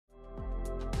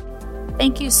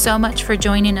Thank you so much for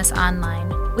joining us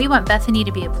online. We want Bethany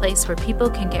to be a place where people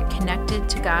can get connected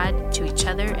to God, to each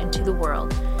other, and to the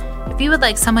world. If you would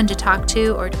like someone to talk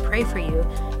to or to pray for you,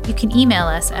 you can email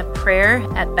us at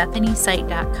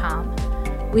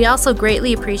prayer@bethanysite.com. We also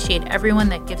greatly appreciate everyone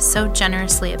that gives so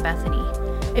generously at Bethany.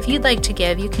 If you'd like to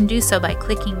give, you can do so by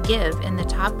clicking Give in the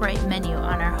top right menu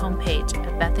on our homepage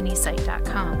at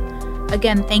bethanysite.com.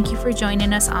 Again, thank you for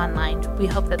joining us online. We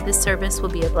hope that this service will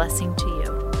be a blessing to you.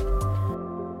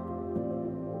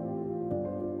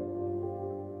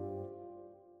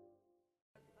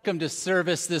 Welcome to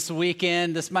service this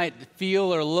weekend. This might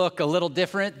feel or look a little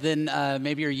different than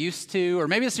maybe you're used to, or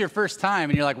maybe it's your first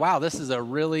time and you're like, wow, this is a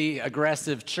really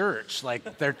aggressive church.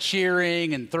 Like they're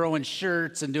cheering and throwing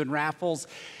shirts and doing raffles.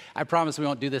 I promise we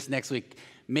won't do this next week.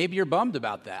 Maybe you're bummed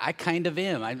about that. I kind of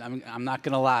am. I'm not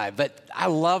going to lie. But I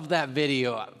love that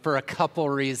video for a couple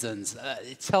reasons.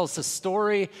 It tells the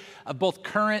story of both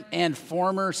current and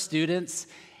former students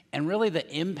and really the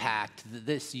impact that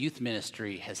this youth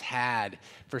ministry has had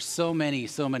for so many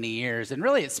years. And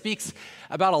really it speaks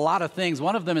about a lot of things.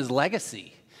 One of them is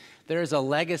legacy. There's a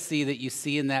legacy that you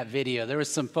see in that video. There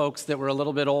was some folks that were a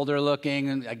little bit older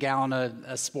looking, a gal in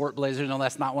a sport blazer. No,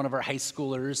 that's not one of our high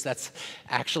schoolers. That's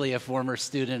actually a former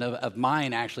student of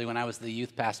mine, actually, when I was the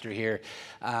youth pastor here.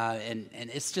 And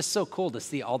it's just so cool to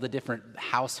see all the different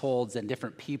households and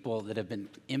different people that have been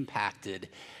impacted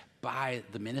by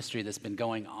the ministry that's been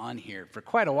going on here for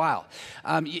quite a while.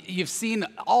 You've seen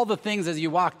all the things as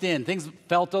you walked in. Things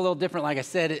felt a little different. Like I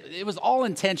said, it was all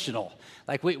intentional.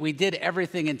 Like we did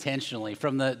everything intentionally,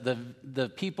 from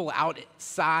the people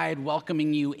outside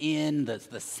welcoming you in, the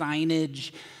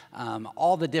signage,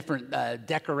 all the different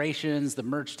decorations, the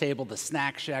merch table, the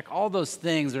snack shack, all those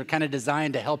things are kind of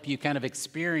designed to help you kind of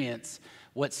experience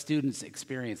what students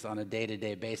experience on a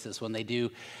day-to-day basis when they do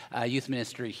youth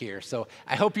ministry here. So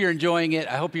I hope you're enjoying it.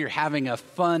 I hope you're having a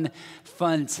fun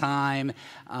time.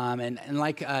 And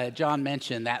like John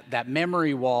mentioned, that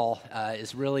memory wall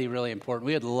is really, really important.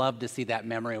 We would love to see that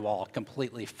memory wall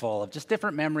completely full of just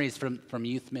different memories from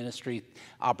youth ministry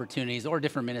opportunities or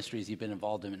different ministries you've been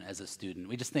involved in as a student.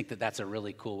 We just think that that's a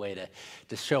really cool way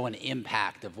to show an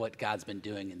impact of what God's been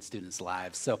doing in students'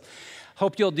 lives. So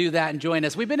hope you'll do that and join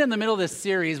us. We've been in the middle of this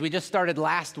series we just started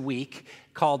last week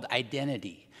called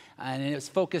Identity. And it was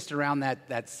focused around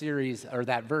that series, or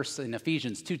that verse in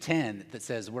Ephesians 2:10 that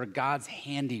says, we're God's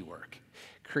handiwork,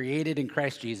 created in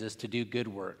Christ Jesus to do good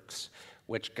works,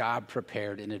 which God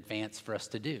prepared in advance for us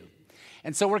to do.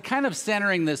 And so we're kind of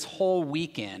centering this whole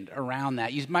weekend around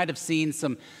that. You might have seen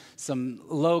some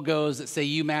logos that say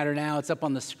You Matter Now. It's up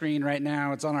on the screen right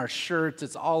now. It's on our shirts.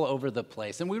 It's all over the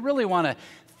place. And we really want to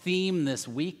theme this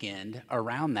weekend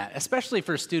around that, especially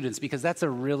for students, because that's a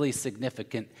really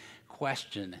significant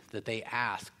question that they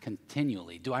ask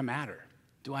continually. Do I matter?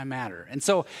 Do I matter? And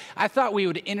so I thought we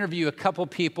would interview a couple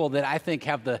people that I think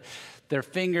have their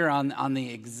finger on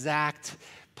the exact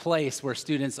place where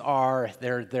students are.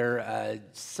 They're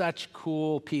such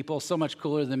cool people, so much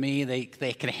cooler than me. They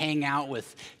can hang out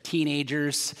with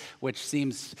teenagers, which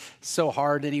seems so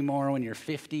hard anymore. When you're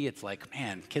 50, it's like,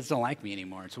 man, kids don't like me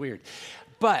anymore. It's weird.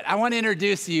 But I want to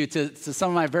introduce you to some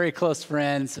of my very close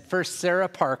friends. First, Sarah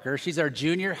Parker. She's our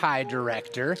junior high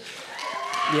director.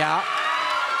 Yeah.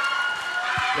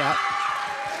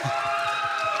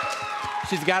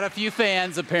 She's got a few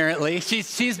fans, apparently.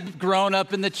 She's grown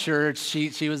up in the church.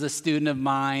 She was a student of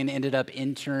mine, ended up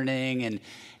interning, and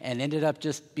ended up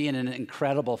just being an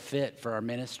incredible fit for our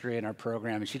ministry and our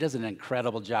program. And she does an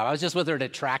incredible job. I was just with her at a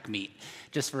track meet,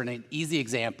 just for an easy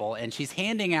example, and she's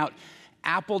handing out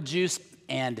apple juice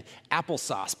and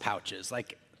applesauce pouches.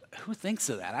 Like, who thinks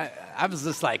of that? I was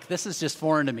just like, this is just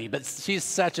foreign to me. But she's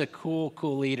such a cool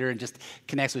leader and just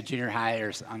connects with junior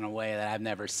highers in a way that I've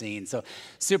never seen. So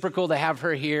super cool to have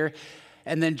her here.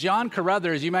 And then John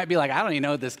Carruthers, you might be like, I don't even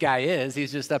know what this guy is.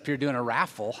 He's just up here doing a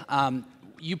raffle.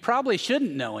 You probably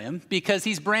shouldn't know him because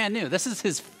he's brand new. This is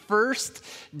his first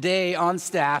day on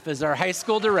staff as our high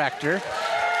school director.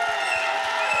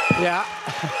 Yeah.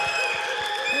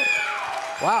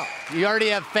 Wow, you already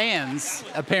have fans.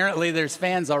 Apparently there's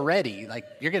fans already. Like,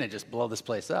 you're going to just blow this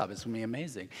place up. It's going to be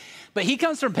amazing. But he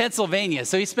comes from Pennsylvania,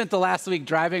 so he spent the last week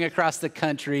driving across the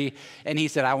country, and he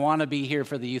said, I want to be here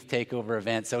for the Youth Takeover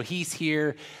event. So he's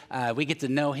here. We get to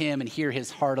know him and hear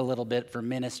his heart a little bit for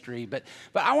ministry. But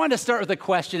I wanted to start with a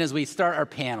question as we start our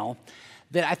panel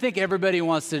that I think everybody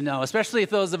wants to know, especially if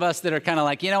those of us that are kind of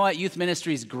like, you know what, youth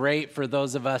ministry is great for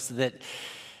those of us that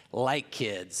like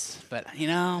kids. But,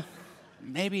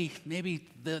 maybe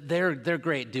they're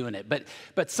great doing it.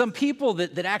 But some people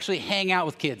that actually hang out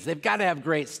with kids, they've got to have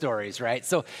great stories, right?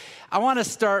 So I want to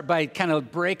start by kind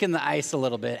of breaking the ice a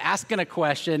little bit, asking a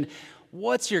question.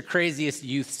 What's your craziest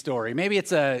youth story? Maybe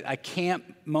it's a camp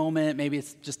moment. Maybe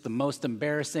it's just the most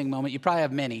embarrassing moment. You probably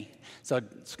have many, so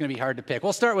it's going to be hard to pick.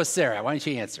 We'll start with Sarah. Why don't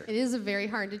you answer? It is very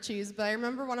hard to choose, but I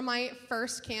remember one of my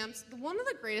first camps. One of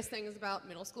the greatest things about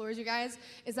middle schoolers, you guys,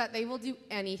 is that they will do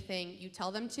anything you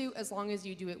tell them to as long as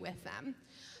you do it with them.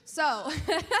 So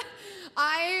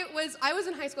I was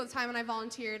in high school at the time, and I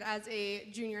volunteered as a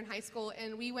junior in high school,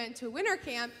 and we went to a winter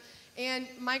camp. And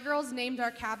my girls named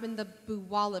our cabin the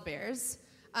Buwala Bears.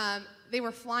 They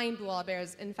were flying Buwala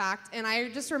Bears, in fact. And I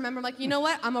just remember, like, you know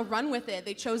what? I'm going to run with it.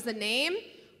 They chose the name.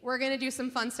 We're going to do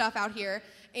some fun stuff out here.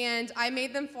 And I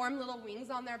made them form little wings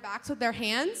on their backs with their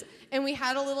hands. And we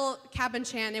had a little cabin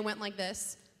chant. It went like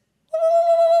this.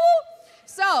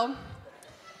 So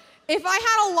if I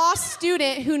had a lost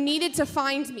student who needed to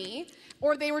find me,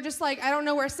 or they were just like, I don't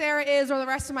know where Sarah is or the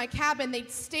rest of my cabin,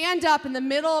 they'd stand up in the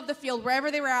middle of the field,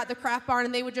 wherever they were at the craft barn,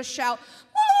 and they would just shout,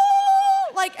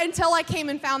 woo! Like, until I came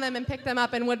and found them and picked them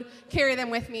up and would carry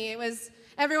them with me.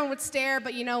 Everyone would stare,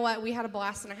 but you know what? We had a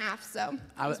blast and a half, so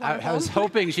I was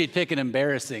hoping she'd pick an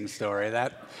embarrassing story. I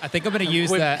think I'm going to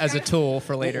use that as a tool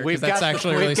for later, because that's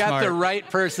actually really smart. We've got the right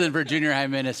person for junior high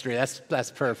ministry. That's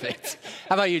perfect.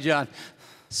 How about you, John?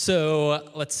 So,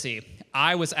 let's see.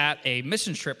 I was at a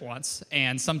mission trip once,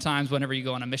 and sometimes whenever you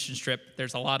go on a mission trip,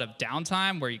 there's a lot of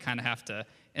downtime where you kind of have to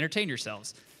entertain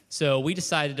yourselves. So we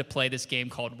decided to play this game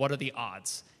called What Are the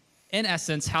Odds? In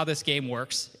essence, how this game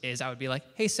works is I would be like,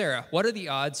 hey, Sarah, what are the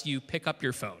odds you pick up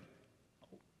your phone?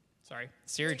 Sorry,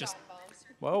 Siri just...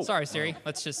 Whoa. Sorry, Siri.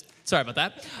 Sorry about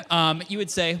that. You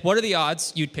would say, what are the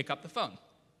odds you'd pick up the phone?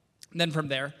 And then from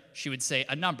there, she would say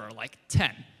a number, like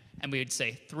 10. And we would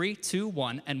say 3, 2,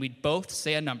 1, and we'd both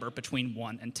say a number between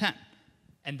 1 and 10.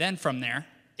 And then from there,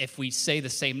 if we say the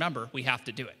same number, we have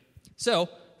to do it. So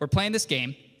we're playing this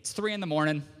game. It's 3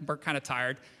 a.m. We're kind of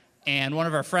tired. And one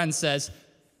of our friends says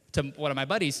to one of my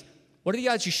buddies, what are the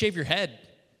odds you shave your head?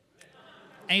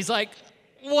 And he's like,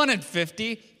 1 in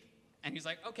 50. And he's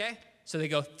like, okay. So they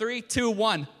go 3, 2,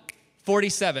 1,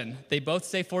 47. They both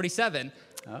say 47.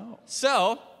 Oh.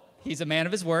 So he's a man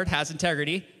of his word, has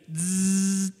integrity.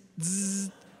 Zzz.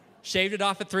 Shaved it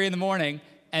off at 3 a.m,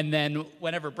 and then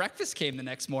whenever breakfast came the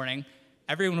next morning,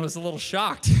 everyone was a little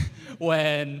shocked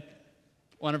when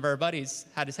one of our buddies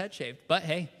had his head shaved. But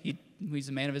hey, he's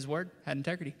a man of his word, had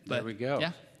integrity. But, there we go.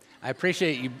 Yeah. I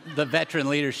appreciate the veteran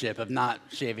leadership of not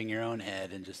shaving your own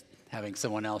head and just having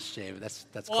someone else shave. That's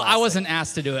well, classic. I wasn't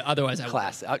asked to do it, otherwise I would.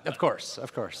 Classic. Of course.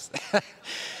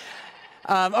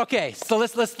 Okay, so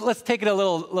let's take it a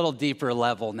little deeper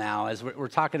level now. As we're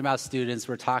talking about students,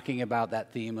 we're talking about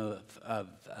that theme of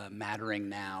mattering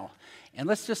now. And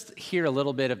let's just hear a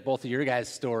little bit of both of your guys'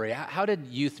 story. How did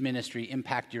youth ministry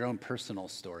impact your own personal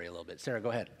story a little bit? Sarah,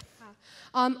 go ahead.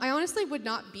 I honestly would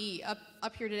not be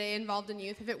up here today involved in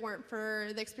youth if it weren't for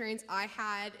the experience I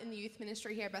had in the youth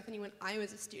ministry here at Bethany when I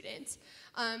was a student.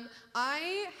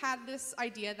 I had this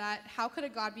idea that how could a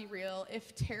God be real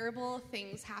if terrible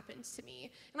things happened to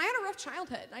me? And I had a rough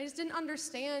childhood. I just didn't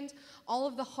understand all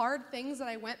of the hard things that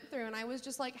I went through. And I was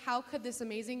just like, how could this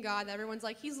amazing God that everyone's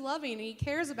like, he's loving and he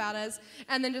cares about us,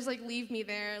 and then just like leave me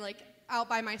there like out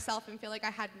by myself and feel like I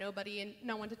had nobody and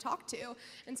no one to talk to.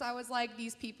 And so I was like,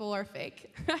 these people are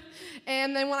fake.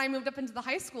 And then when I moved up into the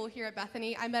high school here at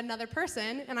Bethany, I met another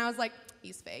person and I was like,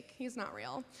 he's fake. He's not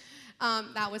real.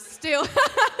 That was still,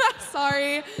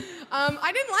 sorry.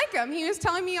 I didn't like him. He was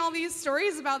telling me all these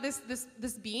stories about this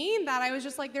being that I was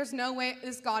just like, there's no way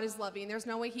this God is loving. There's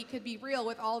no way he could be real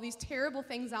with all these terrible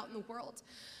things out in the world.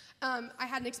 I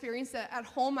hadn't experienced it at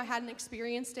home. I hadn't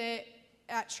experienced it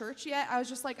at church yet. I was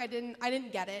just like, I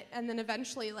didn't get it. And then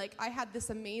eventually, like, I had this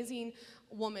amazing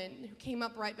woman who came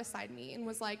up right beside me and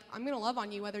was like, I'm going to love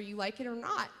on you whether you like it or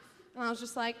not. And I was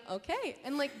just like, okay.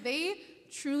 And like, they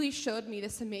truly showed me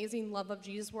this amazing love of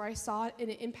Jesus where I saw it and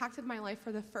it impacted my life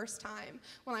for the first time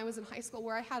when I was in high school,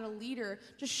 where I had a leader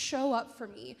just show up for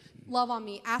me, love on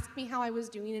me, ask me how I was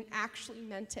doing, and actually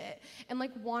meant it. And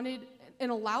like wanted and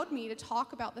allowed me to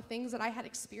talk about the things that I had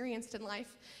experienced in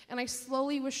life. And I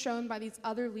slowly was shown by these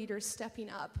other leaders stepping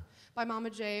up, by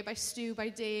Mama Jay, by Stu, by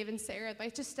Dave and Sarah, by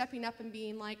just stepping up and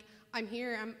being like, I'm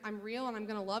here, I'm real, and I'm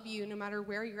gonna love you no matter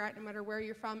where you're at, no matter where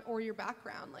you're from or your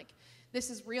background. Like, this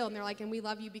is real. And they're like, and we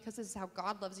love you because this is how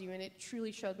God loves you. And it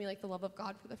truly showed me like the love of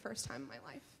God for the first time in my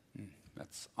life.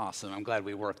 That's awesome. I'm glad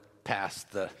we worked past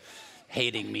the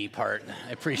hating me part.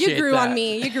 I appreciate that. You grew on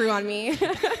me. You grew on me.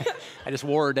 I just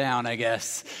wore her down, I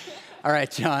guess. All right,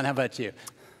 John, how about you?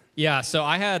 Yeah, so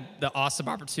I had the awesome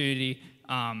opportunity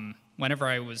whenever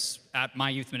I was at my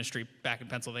youth ministry back in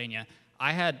Pennsylvania.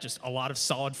 I had just a lot of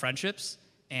solid friendships,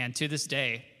 and to this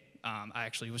day, I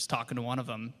actually was talking to one of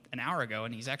them an hour ago,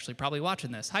 and he's actually probably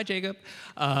watching this. Hi, Jacob.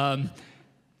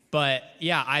 But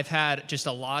yeah, I've had just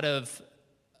a lot of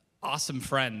awesome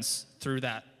friends through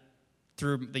the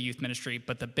youth ministry,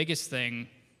 but the biggest thing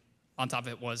on top of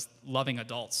it was loving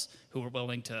adults who were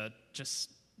willing to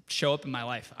just show up in my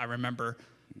life. I remember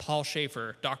Paul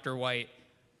Schaefer, Dr. White,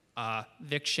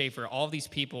 Vic Schaefer, all these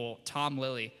people, Tom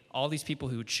Lilly, all these people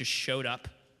who just showed up.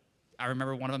 I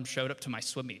remember one of them showed up to my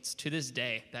swim meets. To this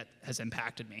day, that has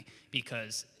impacted me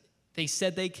because they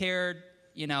said they cared,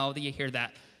 you hear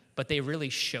that, but they really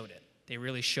showed it. They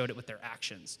really showed it with their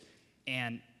actions.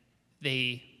 And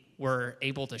they were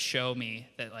able to show me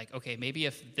that, like, okay, maybe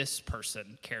if this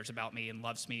person cares about me and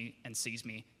loves me and sees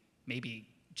me, maybe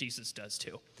Jesus does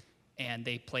too. And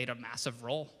they played a massive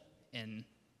role in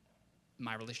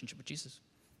my relationship with Jesus.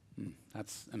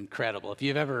 That's incredible. If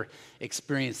you've ever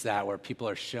experienced that where people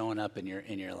are showing up in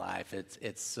your life,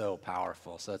 it's so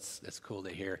powerful. So it's cool to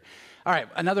hear. All right,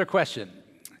 another question.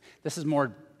 This is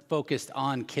more focused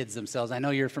on kids themselves. I know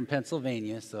you're from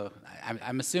Pennsylvania, so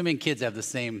I'm assuming kids have the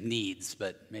same needs,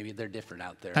 but maybe they're different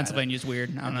out there. Pennsylvania's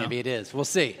weird. I don't know. Maybe it is. We'll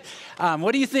see.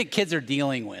 What do you think kids are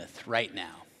dealing with right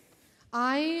now?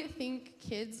 I think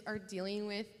kids are dealing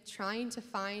with trying to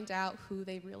find out who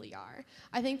they really are.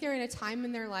 I think they're in a time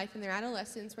in their life, in their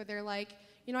adolescence, where they're like,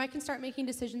 I can start making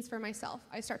decisions for myself.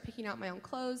 I start picking out my own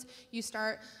clothes. You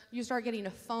start getting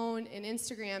a phone, an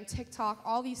Instagram, TikTok,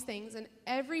 all these things, and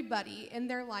everybody in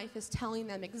their life is telling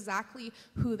them exactly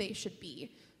who they should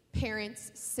be.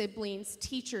 Parents, siblings,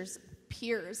 teachers,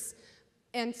 peers,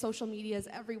 and social media is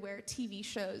everywhere, TV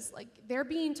shows. Like, they're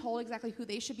being told exactly who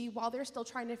they should be while they're still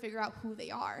trying to figure out who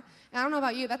they are. And I don't know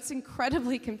about you, that's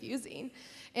incredibly confusing.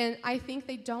 And I think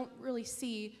they don't really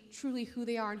see truly who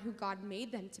they are and who God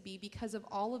made them to be because of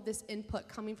all of this input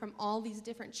coming from all these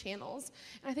different channels.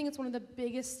 And I think it's one of the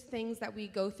biggest things that we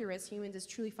go through as humans is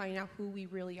truly finding out who we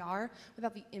really are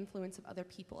without the influence of other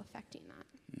people affecting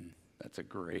that. That's a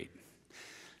great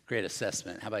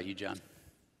assessment. How about you, John?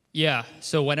 Yeah,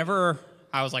 so whenever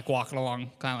I was like walking along,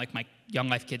 kind of like my Young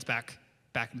Life kids back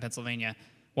in Pennsylvania,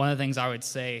 one of the things I would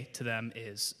say to them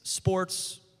is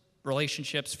sports,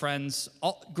 relationships, friends,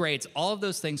 grades, all of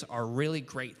those things are really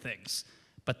great things,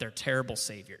 but they're terrible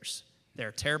saviors.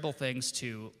 They're terrible things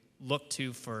to look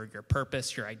to for your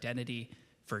purpose, your identity,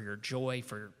 for your joy,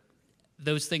 for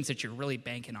those things that you're really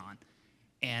banking on.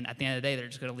 And at the end of the day, they're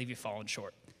just going to leave you falling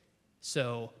short.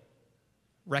 So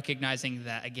recognizing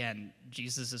that, again,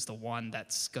 Jesus is the one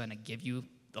that's going to give you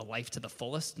the life to the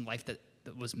fullest and life that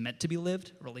was meant to be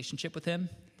lived, a relationship with him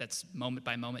that's moment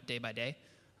by moment, day by day.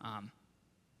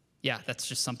 That's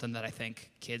just something that I think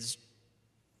kids,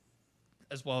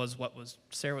 as well as what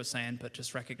Sarah was saying, but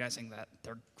just recognizing that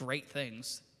they're great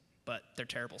things, but they're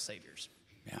terrible saviors.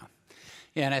 Yeah,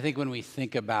 and I think when we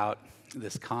think about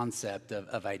this concept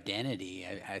of identity,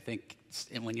 I think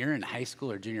when you're in high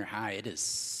school or junior high, it is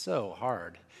so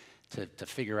hard to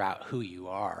figure out who you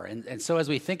are. And so as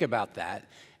we think about that,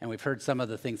 and we've heard some of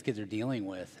the things kids are dealing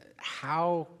with,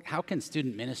 how can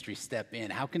student ministry step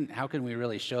in? How can we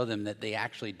really show them that they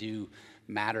actually do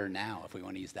matter now, if we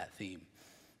want to use that theme?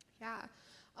 Yeah.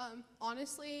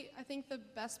 Honestly, I think the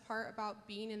best part about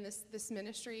being in this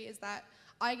ministry is that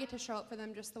I get to show up for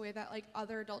them just the way that like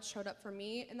other adults showed up for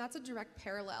me, and that's a direct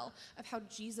parallel of how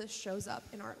Jesus shows up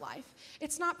in our life.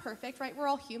 It's not perfect, right? We're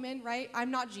all human, right? I'm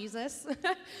not Jesus,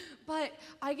 but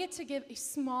I get to give a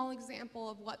small example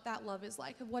of what that love is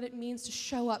like, of what it means to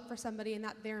show up for somebody and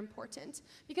that they're important,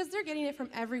 because they're getting it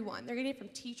from everyone. They're getting it from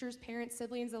teachers, parents,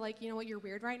 siblings. They're like, you know what, you're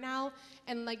weird right now,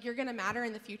 and like you're gonna matter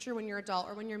in the future when you're adult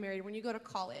or when you're married, when you go to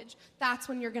college. That's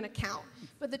when you're gonna count.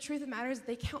 But the truth of the matter is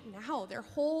they count now. They're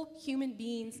whole human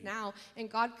beings now, and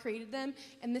God created them,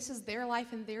 and this is their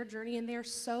life and their journey, and they're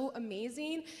so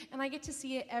amazing. And I get to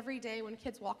see it every day when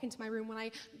kids walk into my room, when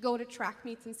I go to track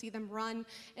meets and see them run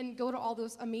and go to all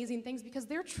those amazing things, because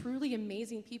they're truly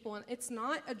amazing people. And it's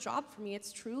not a job for me,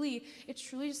 it's truly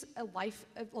just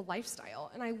a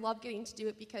lifestyle, and I love getting to do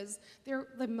it because they're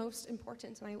the most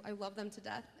important, and I love them to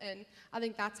death. And I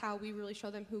think that's how we really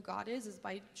show them who God is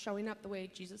by showing up the way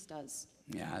Jesus does.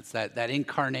 Yeah, it's that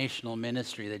incarnational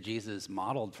ministry that Jesus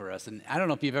modeled for us. And I don't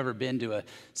know if you've ever been to a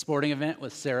sporting event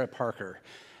with Sarah Parker,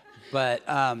 but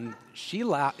she's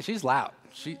loud.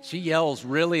 She yells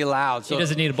really loud. So she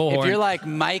doesn't need a bullhorn. If you're like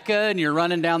Micah and you're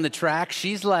running down the track,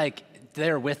 she's like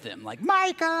there with him, like,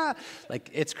 Micah! Like,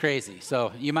 it's crazy.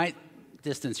 So you might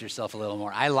distance yourself a little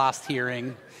more. I lost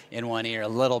hearing in one ear a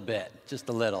little bit, just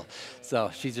a little.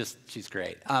 So she's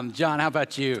great. John, how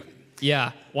about you?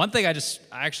 Yeah. One thing I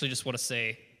actually just want to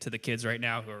say to the kids right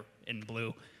now who are in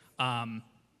blue.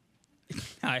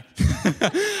 Hi.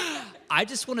 I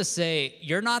just want to say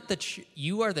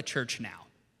you are the church now.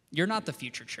 You're not the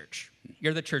future church.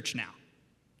 You're the church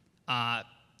now.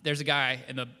 There's a guy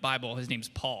in the Bible, his name's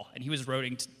Paul, and he was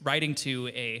writing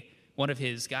to one of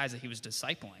his guys that he was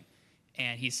discipling.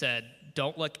 And he said,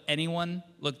 don't let anyone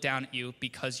look down at you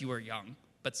because you are young,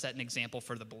 but set an example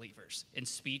for the believers in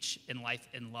speech, in life,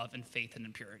 in love, in faith, and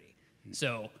in purity.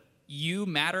 So you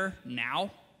matter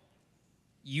now.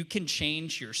 You can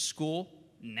change your school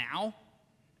now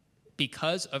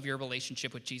because of your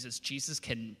relationship with Jesus. Jesus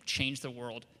can change the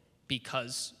world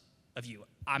because of you.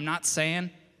 I'm not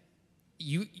saying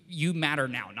you matter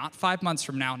now, not 5 months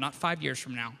from now, not 5 years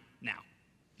from now.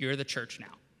 You're the church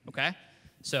now, okay?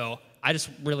 So I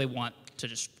just really want to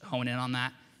just hone in on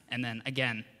that. And then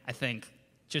again, I think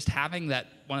just having that,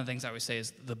 one of the things I always say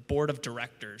is the board of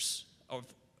directors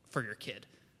for your kid,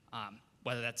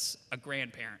 whether that's a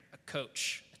grandparent, a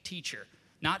coach, a teacher,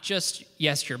 not just,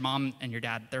 yes, your mom and your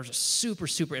dad, they're super,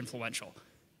 super influential,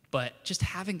 but just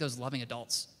having those loving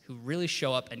adults who really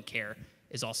show up and care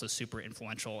is also super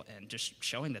influential, and just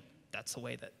showing that that's the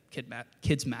way that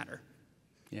kids matter.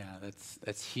 Yeah,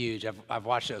 that's huge. I've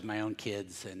watched it with my own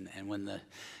kids, and when the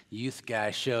youth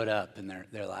guy showed up in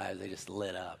their lives, they just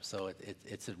lit up. So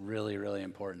it's a really, really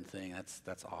important thing.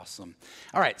 That's awesome.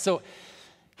 All right, so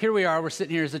here we are. We're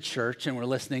sitting here as a church, and we're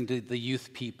listening to the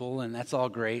youth people, and that's all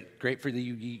great for the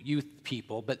youth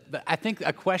people. But I think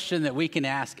a question that we can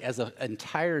ask as an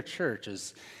entire church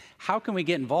is, how can we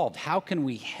get involved? How can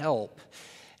we help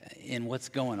in what's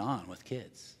going on with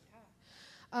kids?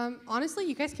 Honestly,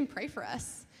 you guys can pray for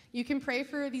us. You can pray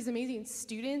for these amazing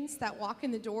students that walk in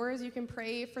the doors. You can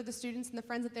pray for the students and the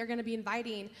friends that they're going to be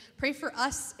inviting. Pray for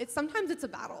us. Sometimes it's a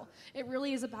battle. It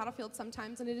really is a battlefield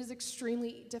sometimes, and it is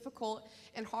extremely difficult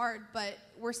and hard, but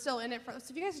we're still in it.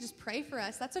 So if you guys just pray for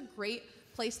us, that's a great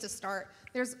place to start.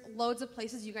 There's loads of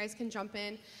places you guys can jump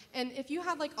in. And if you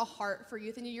have like a heart for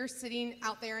youth and you're sitting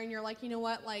out there and you're like, you know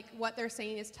what, like what they're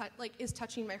saying is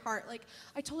touching my heart. Like,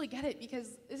 I totally get it,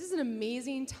 because this is an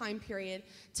amazing time period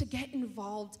to get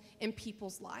involved in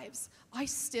people's lives. I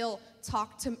still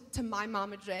talk to my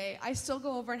Mama Jay. I still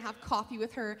go over and have coffee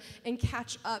with her and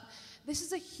catch up. This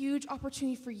is a huge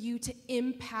opportunity for you to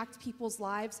impact people's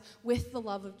lives with the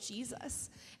love of Jesus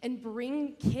and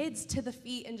bring kids to the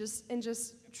feet and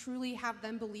just truly have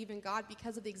them believe in God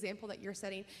because of the example that you're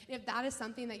setting. And if that is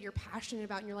something that you're passionate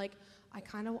about and you're like,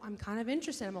 I'm kind of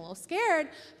interested. I'm a little scared,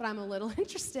 but I'm a little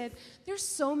interested. There's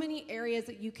so many areas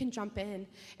that you can jump in.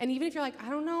 And even if you're like, I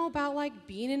don't know about like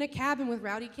being in a cabin with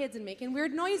rowdy kids and making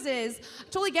weird noises, I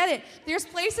totally get it. There's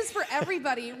places for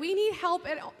everybody. We need help,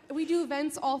 and we do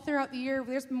events all throughout the year.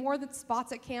 There's more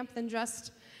spots at camp than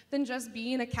just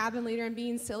being a cabin leader and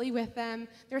being silly with them.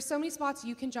 There's so many spots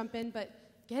you can jump in, but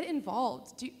get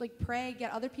involved. Pray,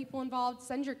 get other people involved,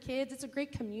 send your kids. It's a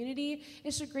great community.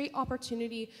 It's a great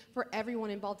opportunity for everyone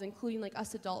involved, including like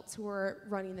us adults who are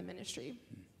running the ministry.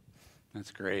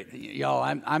 That's great. Y'all,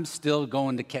 I'm still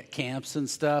going to camps and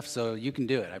stuff, so you can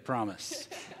do it, I promise.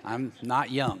 I'm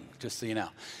not young, just so you know.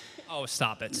 Oh,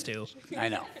 stop it, Stu. I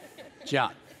know.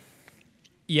 John.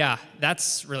 Yeah,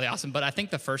 that's really awesome. But I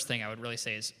think the first thing I would really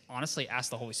say is honestly ask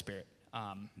the Holy Spirit.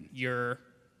 Your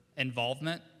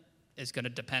involvement is going to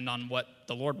depend on what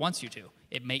the Lord wants you to.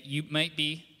 You might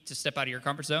be to step out of your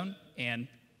comfort zone and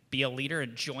be a leader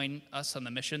and join us on the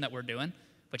mission that we're doing,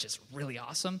 which is really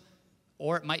awesome.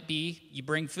 Or it might be you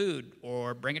bring food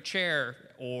or bring a chair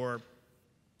or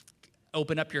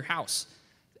open up your house.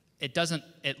 It doesn't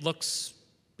look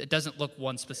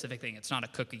one specific thing. It's not a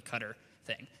cookie cutter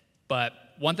thing. But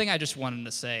one thing I just wanted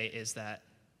to say is that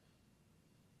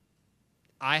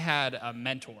I had a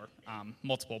mentor,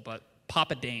 multiple, but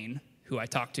Papa Dane, who I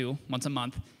talk to once a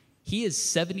month, he is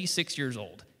 76 years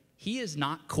old. He is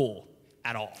not cool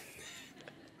at all.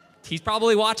 He's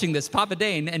probably watching this, Papa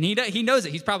Dane, and he knows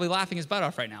it. He's probably laughing his butt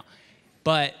off right now.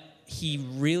 But he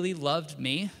really loved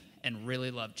me and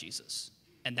really loved Jesus,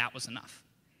 and that was enough.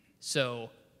 So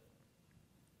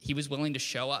he was willing to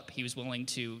show up. He was willing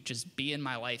to just be in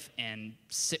my life and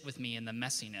sit with me in the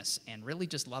messiness and really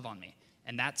just love on me.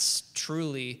 And that's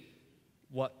truly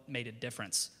what made a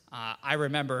difference. I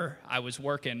remember I was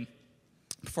working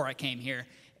before I came here,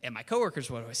 and my coworkers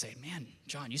would always say, man,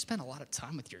 John, you spend a lot of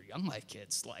time with your Young Life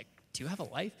kids. Like, do you have a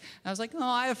life? And I was like, no,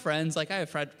 I have friends. Like, I have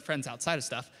friends outside of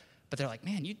stuff. But they're like,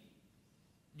 man, you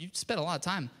spend a lot of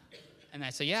time. And I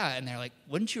said, yeah. And they're like,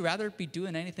 wouldn't you rather be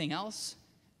doing anything else?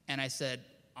 And I said,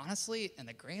 honestly, in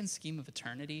the grand scheme of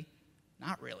eternity,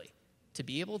 not really. To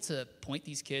be able to point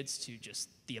these kids to just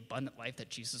the abundant life that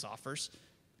Jesus offers,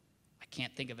 I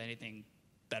can't think of anything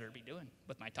better to be doing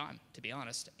with my time, to be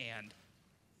honest. And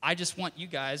I just want you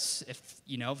guys, if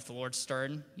the Lord's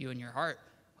stirring you in your heart,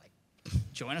 like,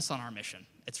 join us on our mission.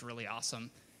 It's really awesome,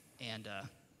 and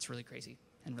it's really crazy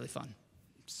and really fun.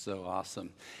 So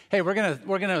awesome. Hey, we're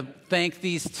gonna thank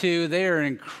these two. They are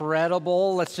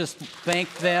incredible. Let's just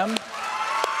thank them.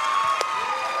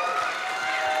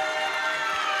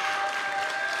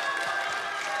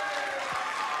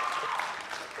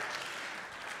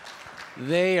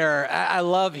 I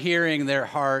love hearing their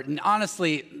heart. And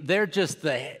honestly, they're just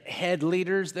the head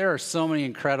leaders. There are so many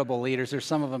incredible leaders. There's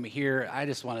some of them here I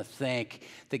just want to thank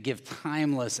that give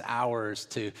timeless hours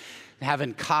to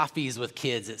having coffees with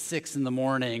kids at 6 a.m,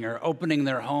 or opening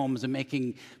their homes and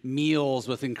making meals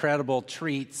with incredible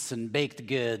treats and baked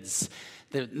goods.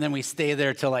 Then we stay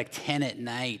there till like 10 at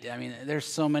night. I mean, there's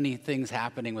so many things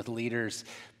happening with leaders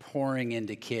pouring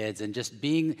into kids and just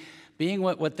being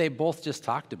what they both just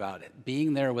talked about,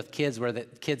 being there with kids where the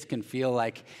kids can feel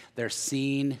like they're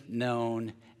seen,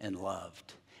 known, and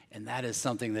loved. And that is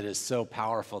something that is so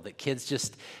powerful, that kids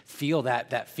just feel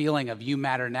that feeling of you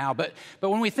matter now. But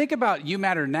when we think about you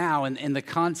matter now in the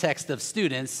context of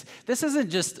students, this isn't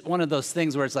just one of those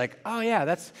things where it's like, oh yeah,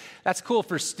 that's cool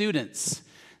for students.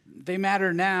 They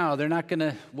matter now. They're not going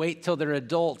to wait till they're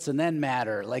adults and then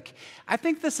matter. Like, I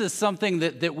think this is something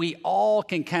that we all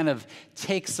can kind of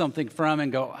take something from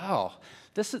and go, oh,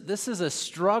 this is a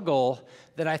struggle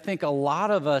that I think a lot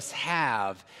of us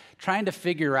have, trying to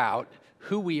figure out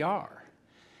who we are.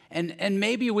 And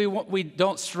maybe we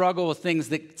don't struggle with things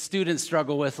that students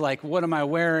struggle with, like, what am I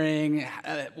wearing?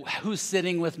 Who's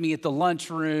sitting with me at the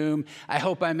lunchroom? I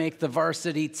hope I make the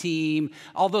varsity team.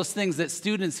 All those things that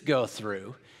students go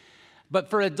through. But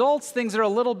for adults, things are a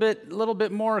little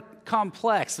bit more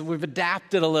complex. We've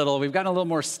adapted a little. We've gotten a little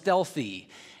more stealthy.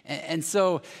 And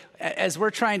so as we're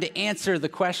trying to answer the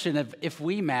question of if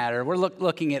we matter, we're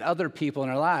looking at other people in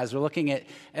our lives. We're looking at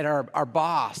our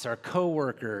boss, our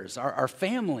coworkers, our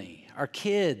family, our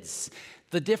kids,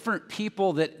 the different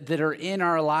people that are in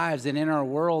our lives and in our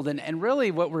world. And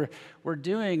really what we're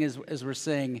doing is we're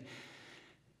saying,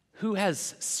 who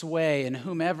has sway, and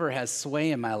whomever has sway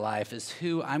in my life is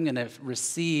who I'm going to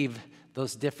receive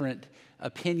those different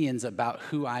opinions about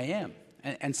who I am.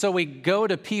 And so we go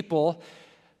to people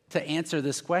to answer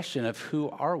this question of who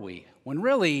are we? When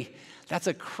really, that's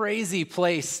a crazy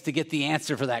place to get the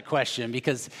answer for that question,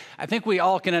 because I think we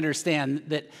all can understand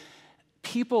that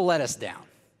people let us down,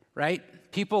 right?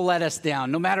 People let us down.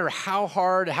 No matter how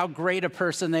hard, how great a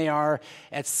person they are,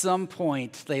 at some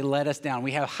point they let us down.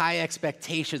 We have high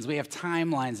expectations. We have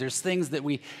timelines. There's things that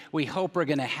we hope are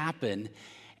going to happen.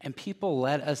 And people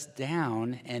let us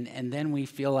down, and then we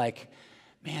feel like,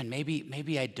 man,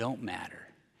 maybe I don't matter.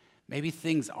 Maybe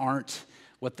things aren't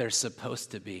what they're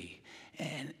supposed to be.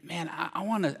 And man, I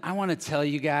want to tell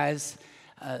you guys,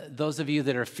 those of you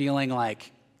that are feeling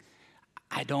like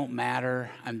I don't matter,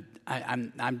 I'm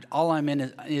all I'm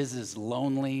in is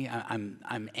lonely.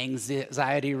 I'm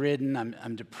anxiety ridden.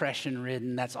 I'm depression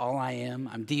ridden. That's all I am.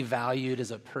 I'm devalued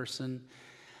as a person.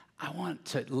 I want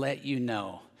to let you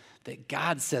know that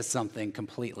God says something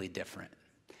completely different.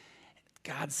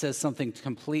 God says something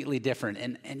completely different,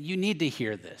 and you need to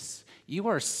hear this. You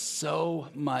are so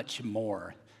much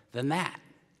more than that.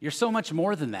 You're so much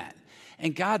more than that.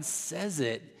 And God says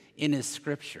it in his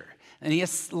scripture. And he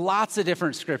has lots of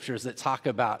different scriptures that talk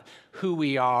about who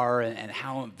we are and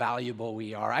how valuable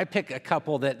we are. I pick a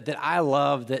couple that I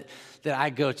love that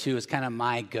I go to as kind of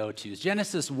my go-tos.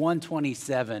 Genesis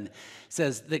 1:27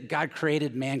 says that God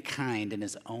created mankind in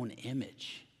his own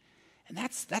image. And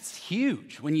that's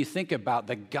huge when you think about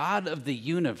the God of the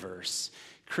universe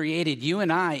created you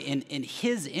and I in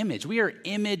his image. We are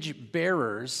image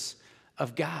bearers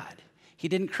of God. He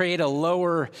didn't create a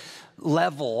lower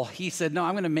level. He said, no,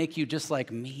 I'm going to make you just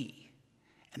like me.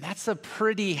 And that's a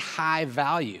pretty high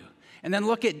value. And then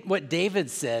look at what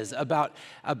David says about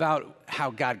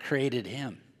how God created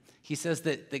him. He says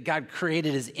that God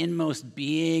created his inmost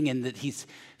being and that he's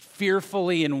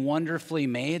fearfully and wonderfully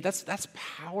made. That's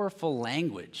powerful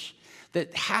language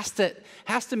that has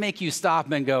to make you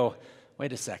stop and go,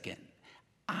 wait a second.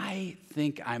 I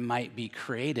think I might be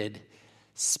created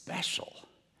special.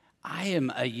 I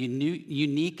am a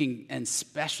unique and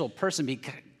special person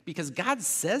because God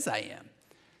says I am.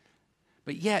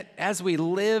 But yet, as we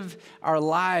live our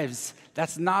lives,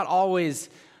 that's not always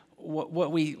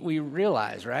what we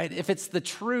realize, right? If it's the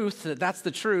truth, that's the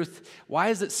truth, why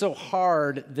is it so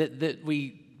hard that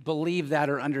we believe that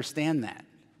or understand that?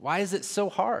 Why is it so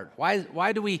hard?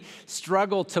 Why do we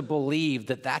struggle to believe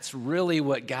that that's really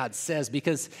what God says?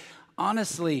 Because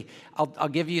honestly, I'll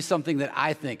give you something that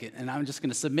I think, and I'm just going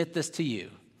to submit this to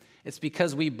you. It's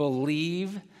because we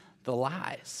believe the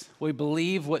lies. We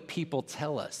believe what people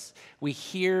tell us. We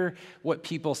hear what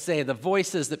people say. The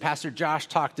voices that Pastor Josh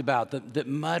talked about that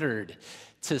muttered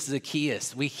to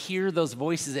Zacchaeus. We hear those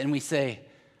voices and we say,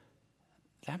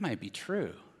 that might be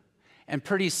true. And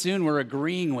pretty soon we're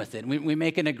agreeing with it. We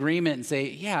make an agreement and say,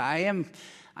 yeah,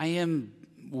 I am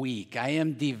weak. I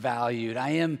am devalued.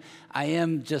 I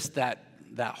am just that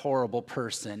horrible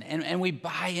person. And we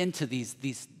buy into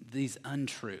these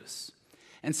untruths.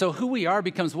 And so who we are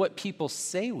becomes what people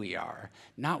say we are,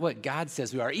 not what God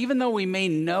says we are. Even though we may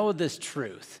know this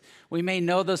truth, we may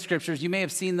know those scriptures, you may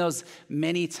have seen those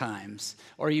many times,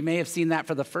 or you may have seen that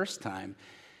for the first time.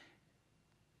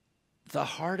 The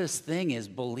hardest thing is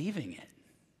believing it.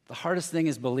 The hardest thing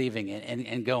is believing it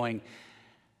and going,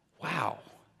 wow,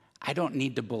 I don't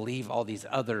need to believe all these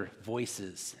other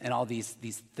voices and all these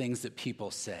things that people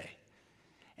say.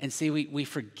 And see, we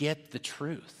forget the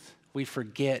truth. We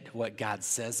forget what God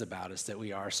says about us, that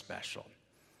we are special.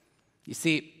 You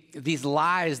see, these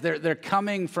lies, they're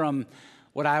coming from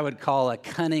what I would call a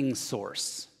cunning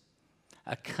source.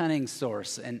 A cunning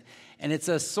source. And it's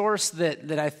a source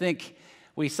that I think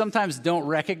we sometimes don't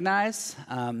recognize,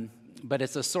 but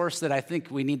it's a source that I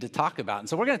think we need to talk about. And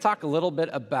so we're going to talk a little bit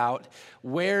about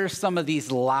where some of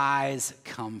these lies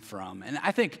come from. And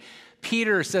I think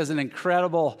Peter says an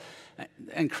incredible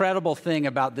thing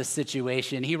about this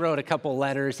situation. He wrote a couple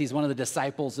letters. He's one of the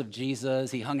disciples of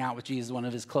Jesus. He hung out with Jesus, one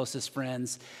of his closest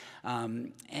friends.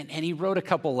 And he wrote a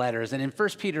couple letters. And in 1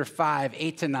 Peter 5,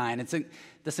 8-9, it's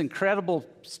this incredible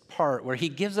part where he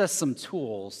gives us some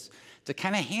tools to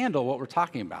kind of handle what we're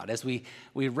talking about as we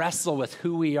wrestle with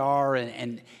who we are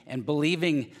and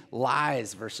believing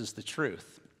lies versus the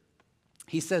truth.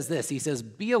 He says this, he says,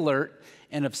 be alert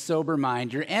and of sober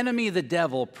mind. Your enemy, the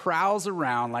devil, prowls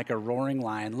around like a roaring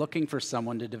lion looking for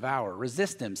someone to devour.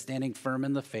 Resist him, standing firm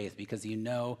in the faith, because you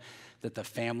know that the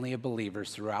family of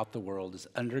believers throughout the world is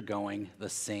undergoing the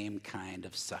same kind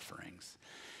of sufferings.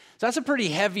 So that's a pretty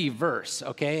heavy verse,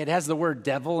 okay? It has the word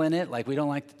devil in it. Like, we don't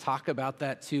like to talk about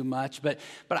that too much. But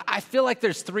I feel like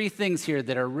there's three things here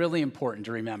that are really important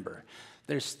to remember.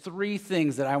 There's three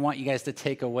things that I want you guys to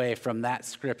take away from that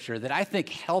scripture that I think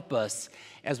help us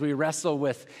as we wrestle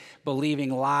with believing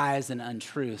lies and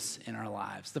untruths in our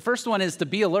lives. The first one is to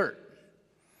be alert.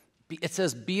 It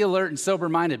says be alert and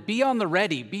sober-minded. Be on the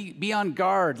ready. Be on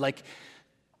guard. Like,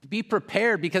 be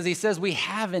prepared, because he says we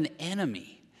have an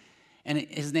enemy. And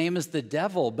his name is the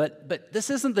devil. But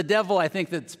this isn't the devil, I think,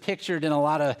 that's pictured in a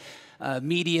lot of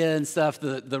media and stuff,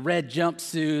 the red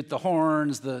jumpsuit, the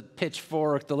horns, the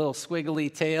pitchfork, the little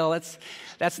squiggly tail.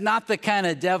 That's not the kind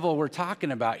of devil we're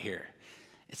talking about here.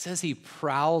 It says he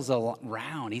prowls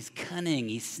around. He's cunning.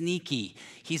 He's sneaky.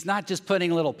 He's not just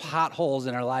putting little potholes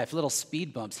in our life, little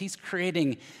speed bumps. He's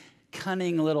creating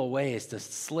cunning little ways to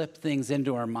slip things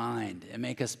into our mind and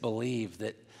make us believe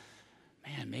that,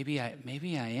 man, maybe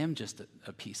I am just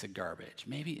a piece of garbage.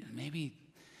 Maybe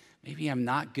I'm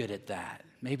not good at that.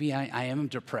 Maybe I am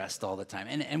depressed all the time.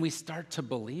 And we start to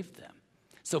believe them.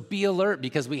 So be alert,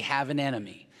 because we have an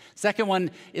enemy. Second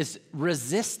one is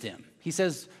resist him. He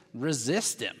says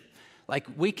resist him. Like,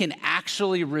 we can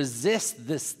actually resist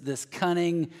this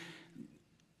cunning,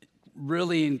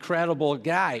 really incredible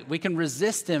guy. We can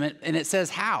resist him. And it says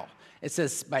how? It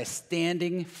says by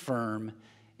standing firm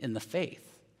in the faith.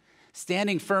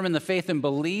 Standing firm in the faith and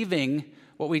believing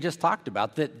what we just talked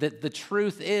about, that the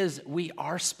truth is we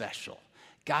are special.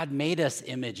 God made us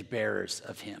image bearers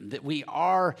of him, that we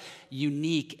are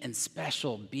unique and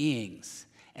special beings,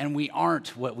 and we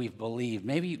aren't what we've believed.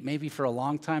 Maybe for a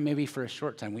long time, maybe for a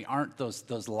short time, we aren't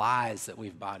those lies that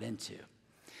we've bought into.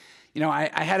 You know,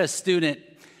 I had a student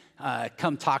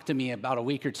come talk to me about a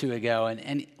week or two ago,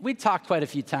 and we talked quite a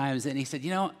few times, and he said,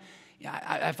 you know,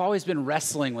 I've always been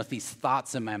wrestling with these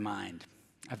thoughts in my mind.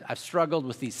 I've struggled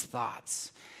with these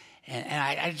thoughts, and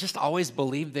I just always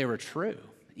believed they were true,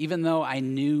 even though I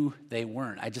knew they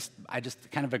weren't. I just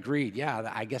kind of agreed,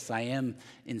 yeah, I guess I am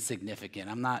insignificant.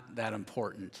 I'm not that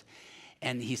important.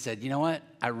 And he said, you know what?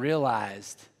 I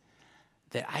realized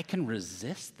that I can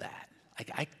resist that.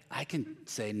 Like, I can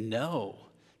say no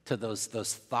to those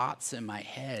thoughts in my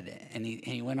head. And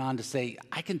he went on to say,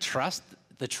 I can trust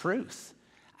the truth.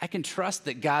 I can trust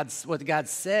that what God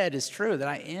said is true, that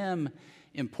I am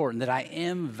important, that I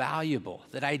am valuable,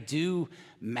 that I do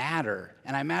matter,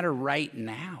 and I matter right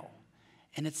now.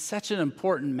 And it's such an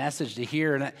important message to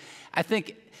hear. And I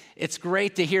think it's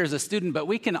great to hear as a student, but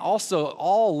we can also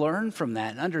all learn from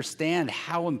that and understand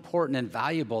how important and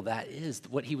valuable that is,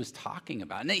 what he was talking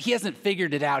about. And he hasn't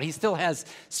figured it out. He still has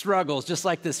struggles, just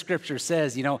like the scripture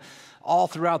says, all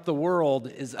throughout the world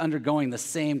is undergoing the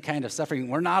same kind of suffering.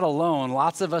 We're not alone.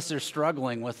 Lots of us are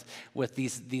struggling with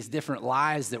these different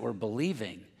lies that we're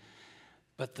believing.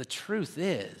 But the truth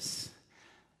is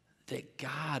that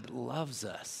God loves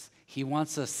us. He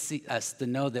wants us to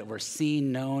know that we're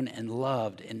seen, known, and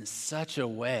loved in such a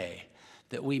way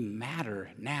that we matter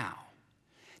now.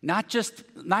 Not just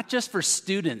for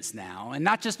students now, and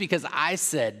not just because I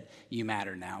said you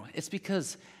matter now. It's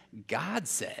because God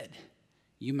said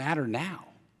you matter now.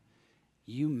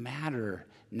 You matter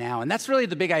now. And that's really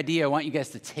the big idea I want you guys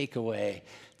to take away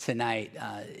tonight,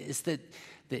 is that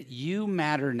you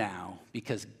matter now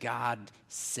because God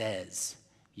says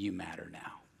you matter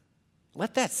now.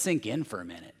 Let that sink in for a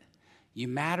minute. You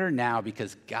matter now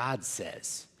because God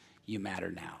says you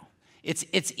matter now.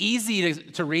 It's easy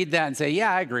to read that and say,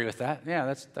 yeah, I agree with that.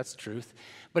 Yeah, that's truth.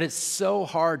 But it's so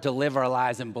hard to live our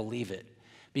lives and believe it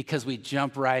because we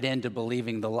jump right into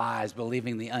believing the lies,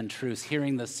 believing the untruths,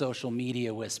 hearing the social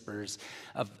media whispers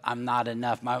of I'm not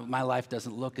enough. My life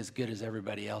doesn't look as good as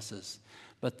everybody else's.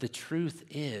 But the truth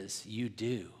is you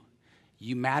do.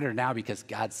 You matter now because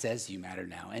God says you matter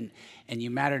now. And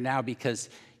you matter now because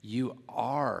you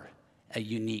are a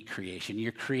unique creation.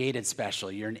 You're created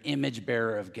special. You're an image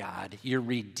bearer of God. You're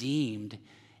redeemed,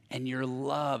 and you're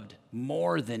loved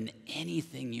more than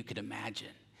anything you could imagine.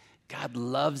 God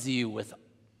loves you with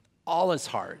all his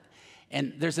heart.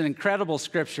 And there's an incredible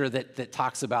scripture that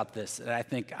talks about this that I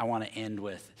think I want to end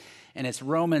with. And it's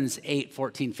Romans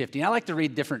 8:14-15. I like to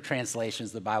read different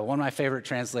translations of the Bible. One of my favorite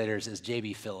translators is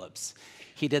J.B. Phillips.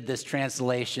 He did this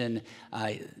translation.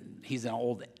 He's an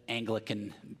old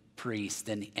Anglican priest,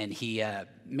 and he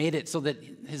made it so that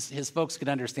his folks could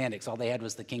understand it, because all they had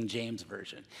was the King James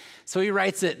Version. So he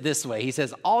writes it this way. He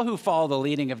says, all who follow the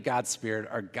leading of God's Spirit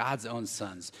are God's own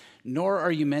sons, nor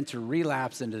are you meant to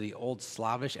relapse into the old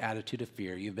slavish attitude of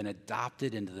fear. You've been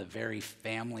adopted into the very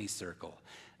family circle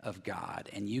of God,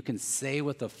 and you can say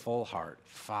with a full heart,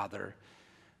 Father,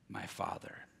 my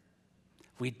Father.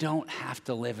 We don't have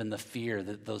to live in the fear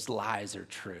that those lies are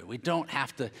true. We don't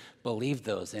have to believe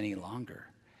those any longer.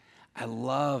 I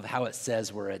love how it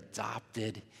says we're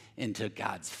adopted into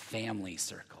God's family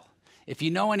circle. If you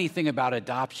know anything about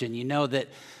adoption, you know that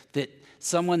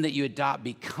someone that you adopt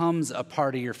becomes a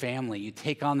part of your family. You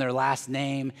take on their last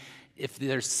name. If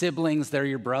they're siblings, they're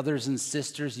your brothers and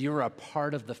sisters. You're a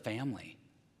part of the family.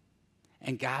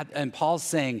 And Paul's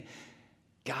saying,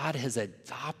 God has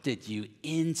adopted you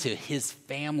into his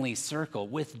family circle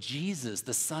with Jesus,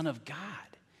 the Son of God.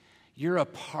 You're a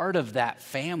part of that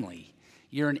family.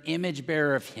 You're an image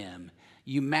bearer of him.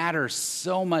 You matter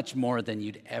so much more than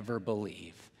you'd ever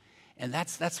believe. And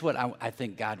that's what I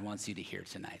think God wants you to hear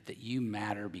tonight, that you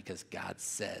matter because God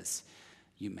says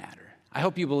you matter. I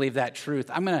hope you believe that truth.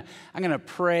 I'm gonna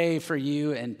pray for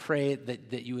you and pray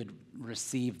that you would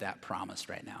receive that promise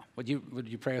right now. Would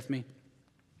you pray with me?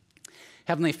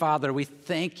 Heavenly Father, we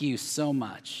thank you so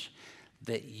much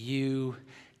that you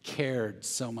cared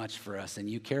so much for us, and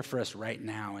you care for us right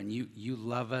now, and you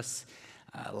love us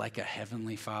like a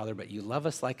heavenly Father, but you love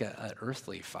us like an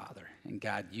earthly Father. And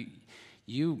God,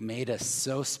 you made us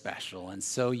so special and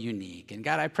so unique. And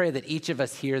God, I pray that each of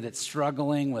us here that's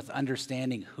struggling with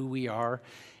understanding who we are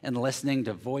and listening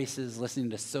to voices,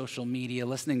 listening to social media,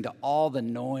 listening to all the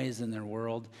noise in their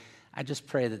world, I just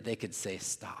pray that they could say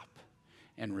stop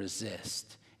and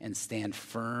resist and stand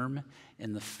firm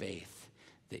in the faith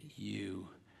that you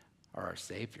are our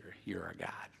Savior, you're our God,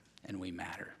 and we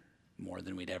matter more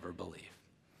than we'd ever believe.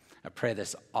 I pray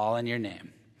this all in your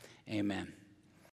name. Amen.